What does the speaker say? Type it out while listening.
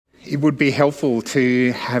It would be helpful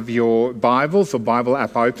to have your Bibles or Bible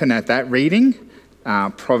app open at that reading,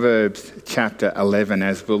 Proverbs chapter 11,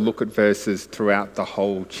 as we'll look at verses throughout the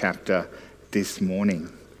whole chapter this morning.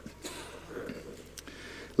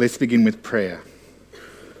 Let's begin with prayer.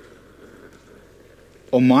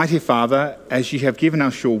 Almighty Father, as you have given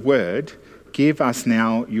us your word, give us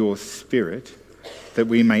now your Spirit, that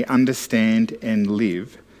we may understand and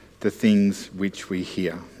live the things which we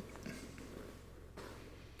hear.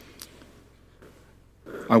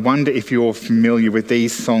 I wonder if you're familiar with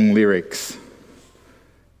these song lyrics.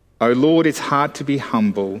 Oh Lord, it's hard to be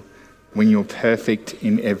humble when you're perfect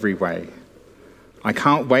in every way. I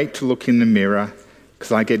can't wait to look in the mirror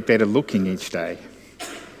because I get better looking each day.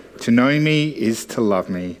 To know me is to love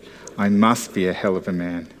me. I must be a hell of a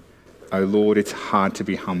man. Oh Lord, it's hard to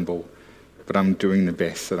be humble, but I'm doing the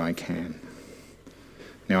best that I can.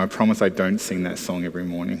 Now, I promise I don't sing that song every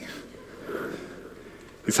morning.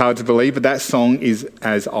 It's hard to believe, but that song is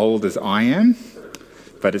as old as I am,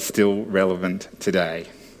 but it's still relevant today.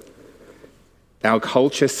 Our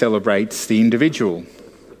culture celebrates the individual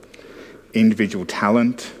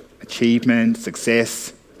talent, achievement,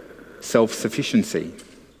 success, self-sufficiency.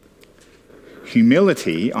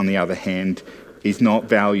 Humility, on the other hand, is not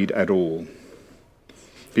valued at all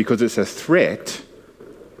because it's a threat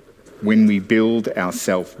when we build our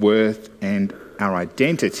self-worth and our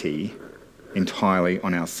identity entirely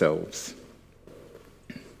on ourselves.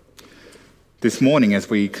 This morning, as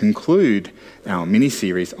we conclude our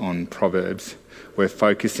mini-series on Proverbs, we're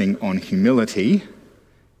focusing on humility,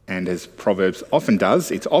 and as Proverbs often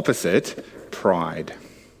does, its opposite, pride.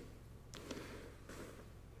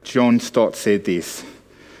 John Stott said this: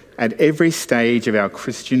 at every stage of our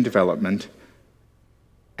Christian development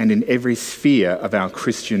and in every sphere of our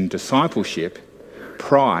Christian discipleship,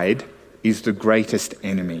 pride is the greatest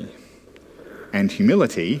enemy, and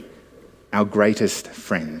humility, our greatest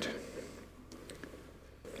friend.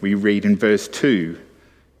 We read in verse 2,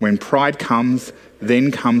 when pride comes,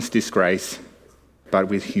 then comes disgrace, but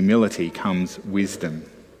with humility comes wisdom.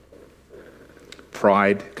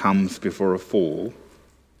 Pride comes before a fall,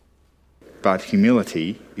 but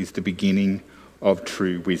humility is the beginning of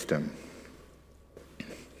true wisdom.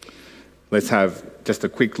 Let's have just a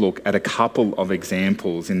quick look at a couple of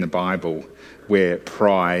examples in the Bible where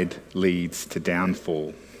pride leads to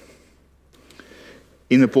downfall.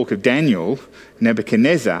 In the book of Daniel,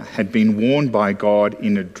 Nebuchadnezzar had been warned by God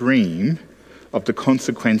in a dream of the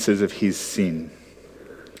consequences of his sin.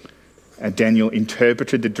 Daniel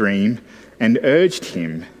interpreted the dream and urged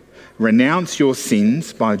him, renounce your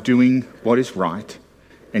sins by doing what is right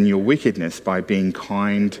and your wickedness by being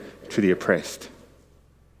kind to the oppressed.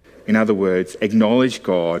 In other words, acknowledge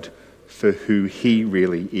God for who he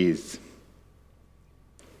really is.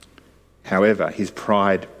 However, his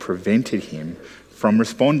pride prevented him from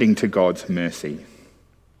responding to God's mercy.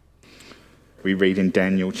 We read in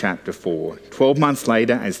Daniel chapter 4, 12 months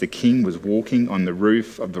later, as the king was walking on the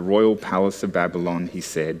roof of the royal palace of Babylon, he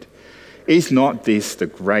said, is not this the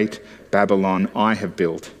great Babylon I have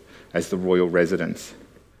built as the royal residence,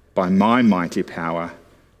 by my mighty power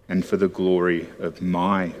and for the glory of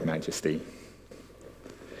my majesty?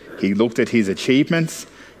 He looked at his achievements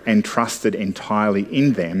and trusted entirely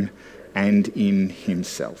in them and in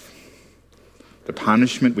himself. The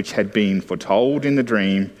punishment which had been foretold in the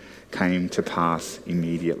dream came to pass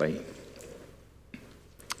immediately.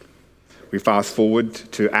 We fast forward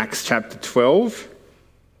to Acts chapter 12,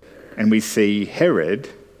 and we see Herod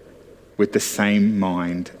with the same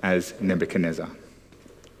mind as Nebuchadnezzar.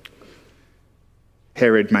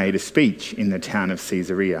 Herod made a speech in the town of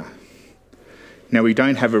Caesarea. Now, we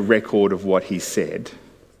don't have a record of what he said,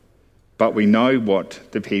 but we know what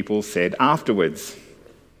the people said afterwards.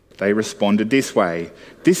 They responded this way: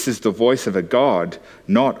 this is the voice of a God,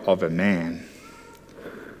 not of a man.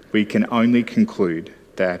 We can only conclude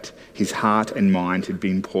that his heart and mind had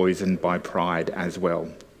been poisoned by pride as well.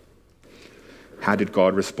 How did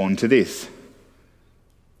God respond to this?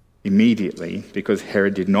 Immediately, because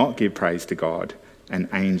Herod did not give praise to God, an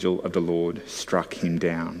angel of the Lord struck him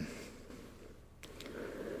down.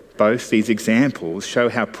 Both these examples show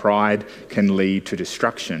how pride can lead to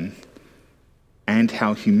destruction and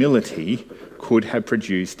how humility could have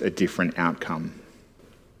produced a different outcome.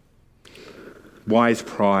 Why is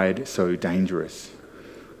pride so dangerous?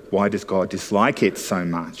 Why does God dislike it so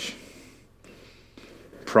much?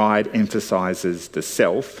 Pride emphasises the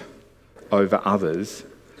self over others,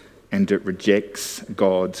 and it rejects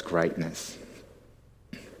God's greatness.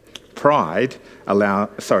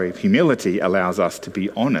 Humility allows us to be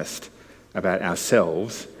honest about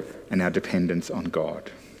ourselves and our dependence on God.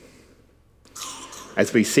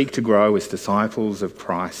 As we seek to grow as disciples of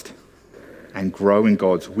Christ and grow in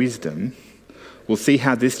God's wisdom, we'll see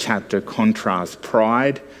how this chapter contrasts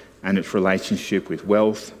pride and its relationship with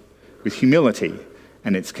wealth, with humility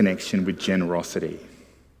and its connection with generosity.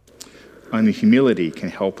 Only humility can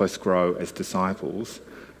help us grow as disciples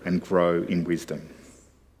and grow in wisdom.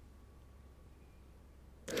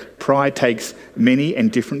 Pride takes many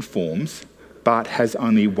and different forms, but has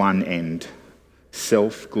only one end: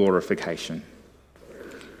 self-glorification.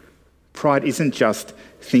 Pride isn't just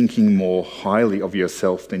thinking more highly of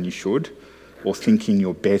yourself than you should, or thinking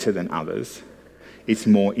you're better than others. It's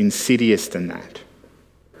more insidious than that.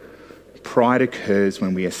 Pride occurs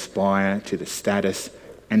when we aspire to the status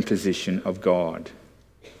and position of God,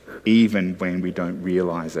 even when we don't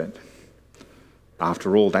realise it.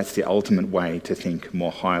 After all, that's the ultimate way to think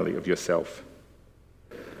more highly of yourself.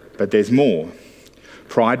 But there's more.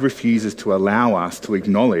 Pride refuses to allow us to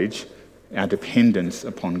acknowledge our dependence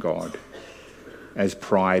upon God, as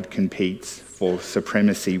pride competes for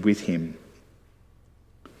supremacy with him.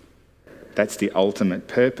 That's the ultimate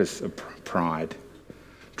purpose of pride: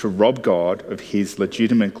 to rob God of his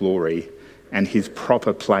legitimate glory and his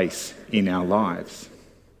proper place in our lives.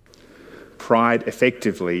 Pride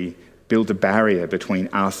effectively builds a barrier between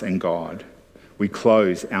us and God. We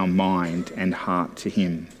close our mind and heart to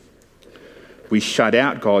him. We shut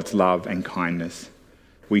out God's love and kindness.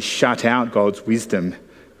 We shut out God's wisdom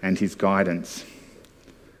and his guidance.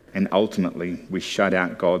 And ultimately, we shut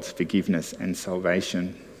out God's forgiveness and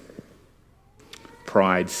salvation.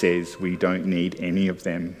 Pride says we don't need any of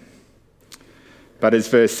them. But as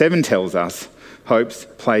verse 7 tells us, hopes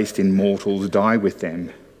placed in mortals die with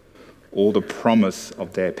them. All the promise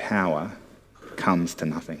of their power comes to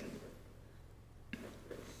nothing.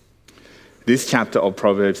 This chapter of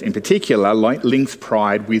Proverbs in particular links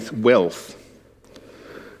pride with wealth,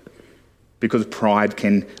 because pride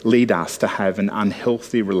can lead us to have an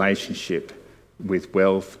unhealthy relationship with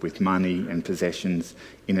wealth, with money and possessions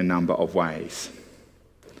in a number of ways.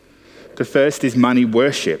 The first is money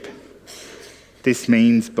worship. This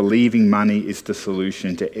means believing money is the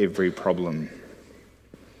solution to every problem.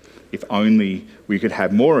 If only we could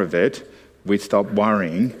have more of it, we'd stop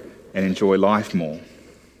worrying and enjoy life more.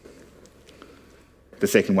 The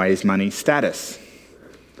second way is money status.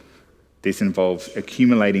 This involves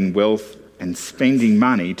accumulating wealth and spending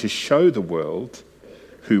money to show the world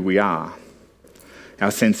who we are. Our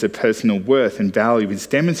sense of personal worth and value is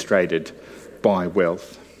demonstrated by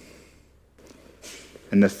wealth.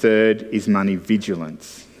 And the third is money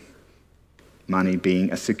vigilance. Money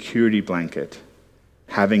being a security blanket.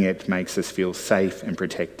 Having it makes us feel safe and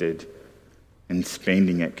protected, and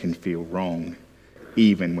spending it can feel wrong,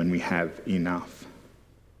 even when we have enough.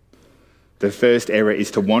 The first error is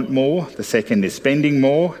to want more, the second is spending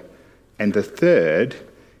more, and the third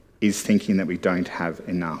is thinking that we don't have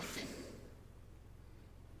enough.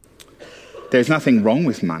 There's nothing wrong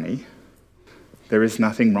with money. There is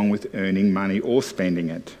nothing wrong with earning money or spending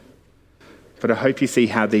it. But I hope you see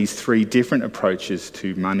how these three different approaches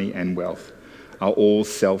to money and wealth are all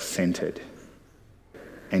self-centered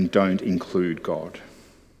and don't include God.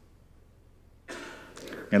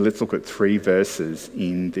 Now let's look at 3 verses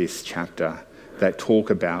in this chapter that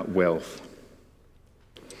talk about wealth.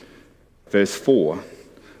 Verse 4,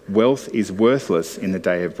 wealth is worthless in the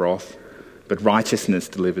day of wrath, but righteousness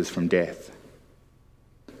delivers from death.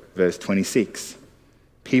 Verse 26,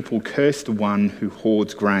 people curse the one who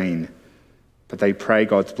hoards grain, but they pray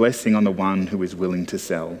God's blessing on the one who is willing to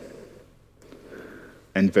sell.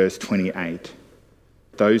 And verse 28,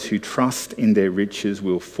 those who trust in their riches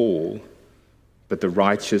will fall, but the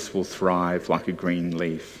righteous will thrive like a green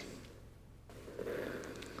leaf.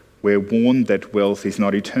 We're warned that wealth is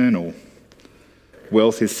not eternal.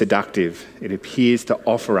 Wealth is seductive. It appears to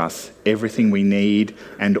offer us everything we need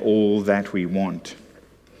and all that we want.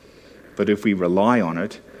 But if we rely on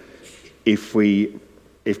it, if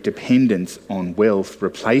dependence on wealth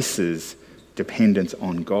replaces dependence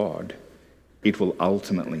on God, it will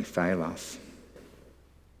ultimately fail us.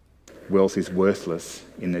 Wealth is worthless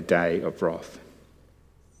in the day of wrath.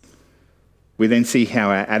 We then see how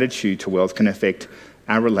our attitude to wealth can affect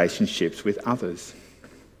our relationships with others.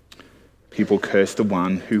 People curse the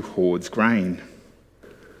one who hoards grain.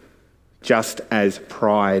 Just as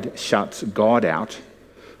pride shuts God out,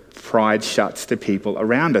 pride shuts the people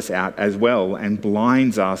around us out as well and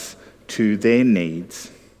blinds us to their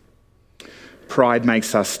needs. Pride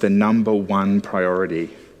makes us the number one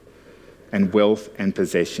priority, and wealth and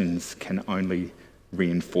possessions can only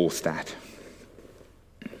reinforce that.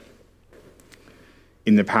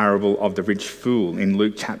 In the parable of the rich fool in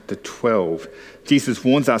Luke chapter 12, Jesus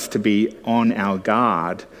warns us to be on our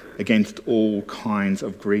guard against all kinds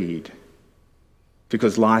of greed,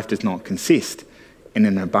 because life does not consist in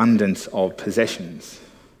an abundance of possessions.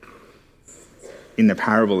 In the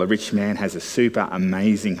parable, a rich man has a super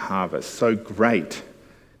amazing harvest, so great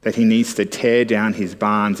that he needs to tear down his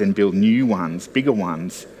barns and build new ones, bigger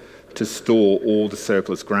ones, to store all the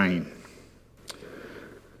surplus grain.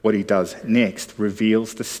 What he does next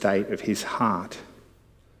reveals the state of his heart.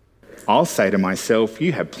 I'll say to myself,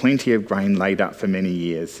 you have plenty of grain laid up for many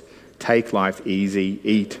years. Take life easy,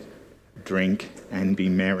 eat, drink, and be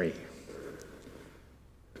merry.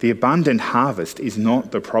 The abundant harvest is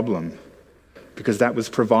not the problem, because that was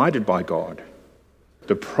provided by God.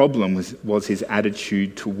 The problem was his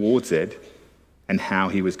attitude towards it and how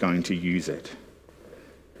he was going to use it.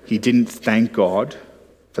 He didn't thank God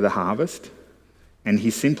for the harvest, and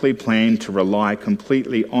he simply planned to rely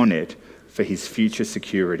completely on it for his future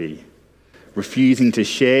security, refusing to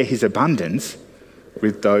share his abundance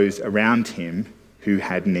with those around him who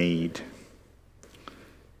had need.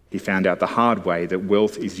 He found out the hard way that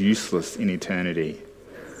wealth is useless in eternity,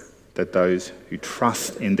 that those who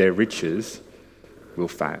trust in their riches will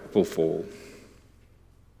fall.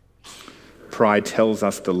 Pride tells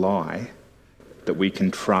us the lie that we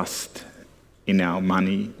can trust in our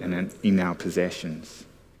money and in our possessions.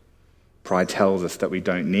 Pride tells us that we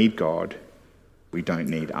don't need God, we don't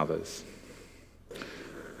need others.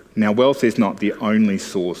 Now, wealth is not the only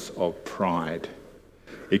source of pride.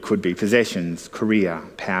 It could be possessions, career,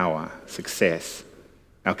 power, success,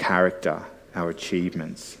 our character, our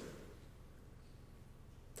achievements.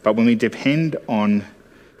 But when we depend on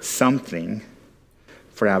something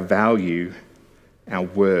for our value, our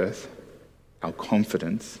worth, our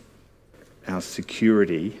confidence, our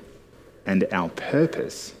security, and our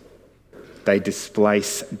purpose, they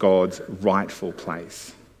displace God's rightful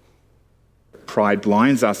place. Pride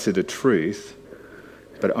blinds us to the truth,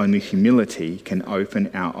 but only humility can open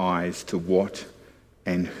our eyes to what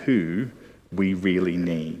and who we really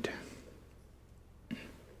need.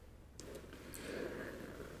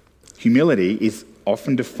 Humility is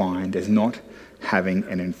often defined as not having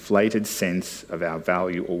an inflated sense of our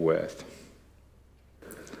value or worth.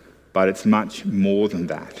 But it's much more than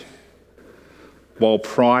that. While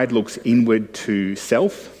pride looks inward to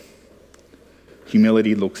self,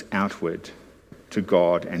 humility looks outward to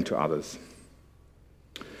God and to others.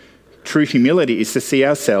 True humility is to see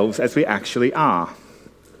ourselves as we actually are,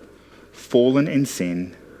 fallen in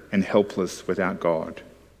sin and helpless without God.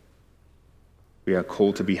 We are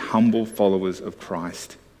called to be humble followers of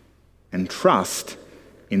Christ and trust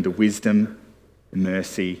in the wisdom,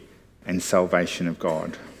 mercy, and salvation of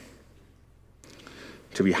God.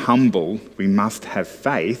 To be humble, we must have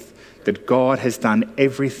faith that God has done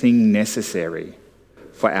everything necessary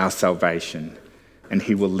for our salvation, and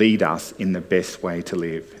he will lead us in the best way to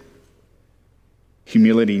live.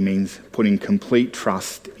 Humility means putting complete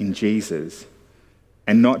trust in Jesus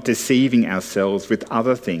and not deceiving ourselves with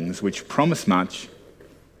other things which promise much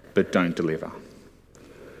but don't deliver.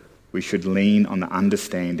 We should lean on the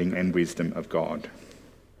understanding and wisdom of God.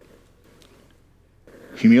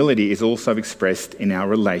 Humility is also expressed in our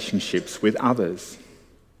relationships with others.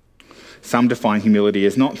 Some define humility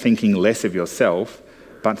as not thinking less of yourself,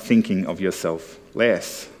 but thinking of yourself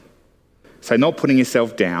less. So not putting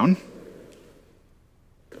yourself down,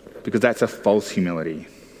 because that's a false humility,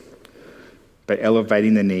 but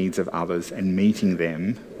elevating the needs of others and meeting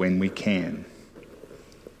them when we can.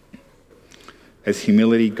 As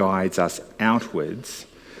humility guides us outwards,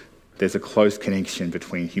 there's a close connection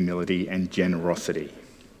between humility and generosity.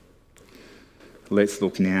 Let's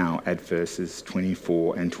look now at verses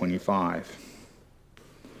 24 and 25.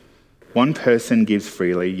 One person gives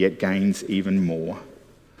freely, yet gains even more.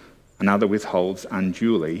 Another withholds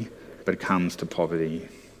unduly, but comes to poverty.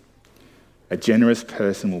 A generous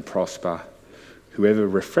person will prosper. Whoever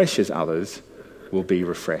refreshes others will be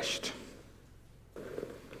refreshed.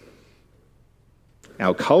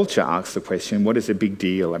 Our culture asks the question, what is the big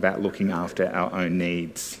deal about looking after our own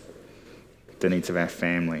needs, the needs of our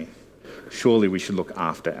family? Surely we should look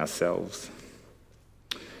after ourselves.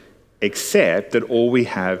 Except that all we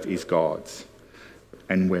have is God's,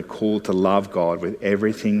 and we're called to love God with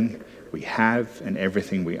everything we have and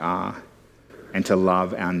everything we are, and to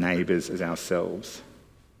love our neighbours as ourselves.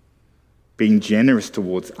 Being generous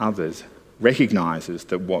towards others recognises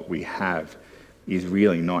that what we have is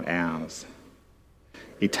really not ours.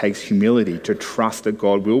 It takes humility to trust that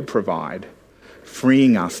God will provide,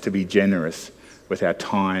 freeing us to be generous with our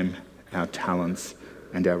time, our talents,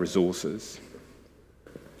 and our resources.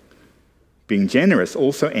 Being generous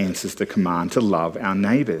also answers the command to love our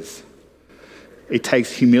neighbours. It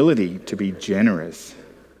takes humility to be generous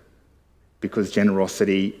because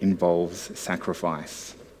generosity involves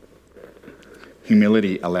sacrifice.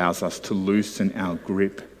 Humility allows us to loosen our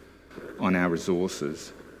grip on our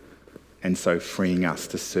resources and so freeing us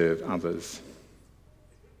to serve others.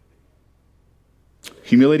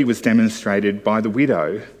 Humility was demonstrated by the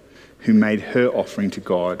widow who made her offering to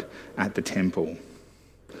God at the temple.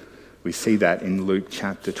 We see that in Luke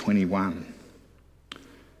chapter 21.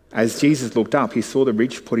 As Jesus looked up, he saw the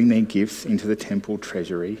rich putting their gifts into the temple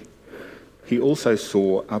treasury. He also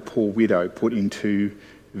saw a poor widow put in 2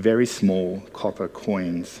 very small copper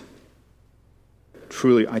coins.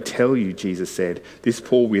 Truly, I tell you, Jesus said, this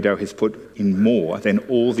poor widow has put in more than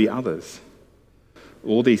all the others.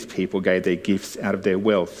 All these people gave their gifts out of their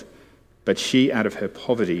wealth, but she, out of her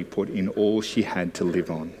poverty, put in all she had to live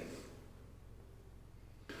on.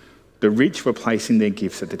 The rich were placing their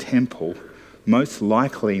gifts at the temple, most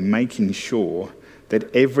likely making sure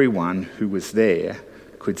that everyone who was there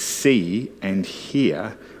could see and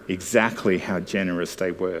hear exactly how generous they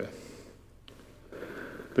were.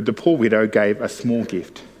 But the poor widow gave a small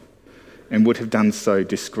gift and would have done so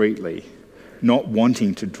discreetly, not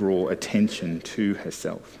wanting to draw attention to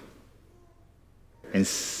herself. And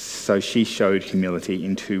so she showed humility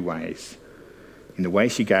in 2 ways: in the way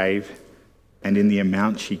she gave and in the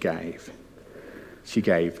amount she gave. She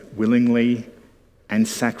gave willingly and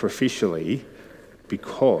sacrificially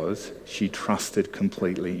because she trusted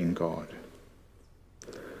completely in God.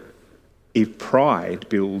 If pride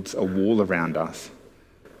builds a wall around us,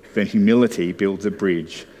 then humility builds a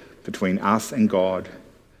bridge between us and God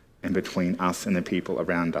and between us and the people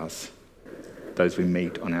around us, those we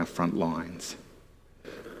meet on our front lines.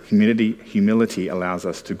 Humility allows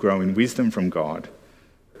us to grow in wisdom from God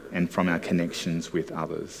and from our connections with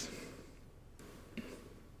others.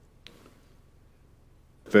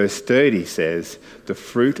 Verse 30 says, "The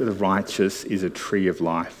fruit of the righteous is a tree of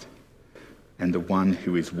life, and the one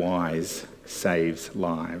who is wise saves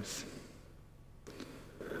lives."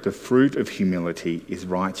 The fruit of humility is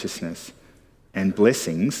righteousness and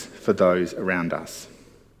blessings for those around us.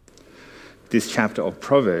 This chapter of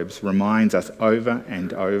Proverbs reminds us over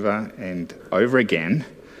and over and over again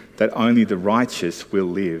that only the righteous will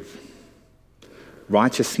live.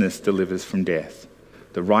 Righteousness delivers from death.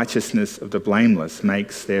 The righteousness of the blameless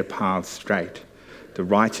makes their paths straight. The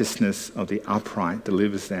righteousness of the upright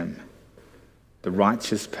delivers them. The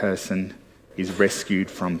righteous person is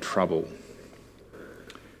rescued from trouble.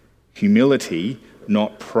 Humility,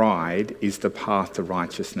 not pride, is the path to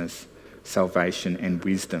righteousness, salvation, and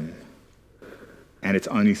wisdom. And it's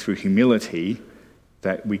only through humility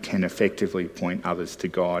that we can effectively point others to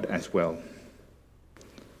God as well.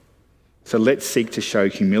 So let's seek to show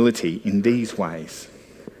humility in these ways.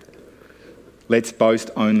 Let's boast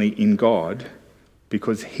only in God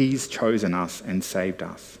because He's chosen us and saved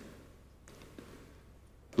us.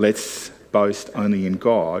 Let's boast only in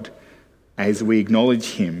God as we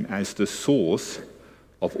acknowledge Him as the source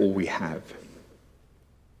of all we have.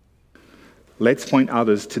 Let's point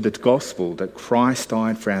others to the gospel that Christ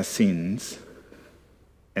died for our sins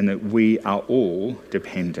and that we are all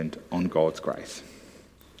dependent on God's grace.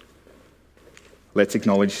 Let's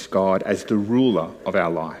acknowledge God as the ruler of our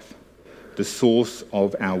life, the source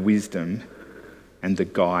of our wisdom and the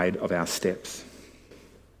guide of our steps.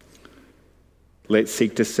 Let's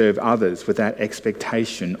seek to serve others without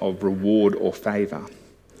expectation of reward or favour,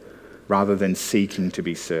 rather than seeking to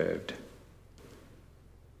be served.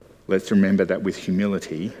 Let's remember that with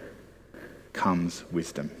humility comes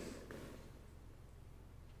wisdom.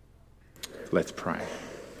 Let's pray.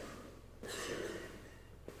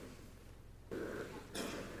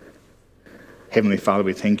 Heavenly Father,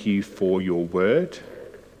 we thank you for your word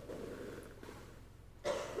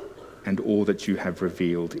and all that you have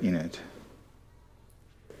revealed in it.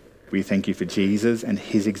 We thank you for Jesus and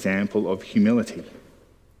his example of humility.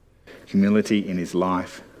 Humility in his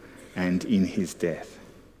life and in his death.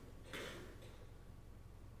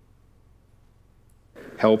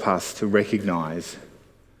 Help us to recognise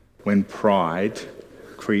when pride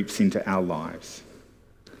creeps into our lives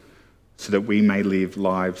so that we may live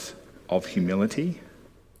lives of humility,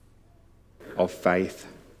 of faith,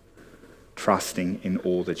 trusting in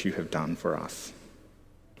all that you have done for us.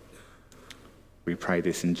 We pray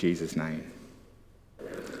this in Jesus' name.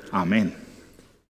 Amen.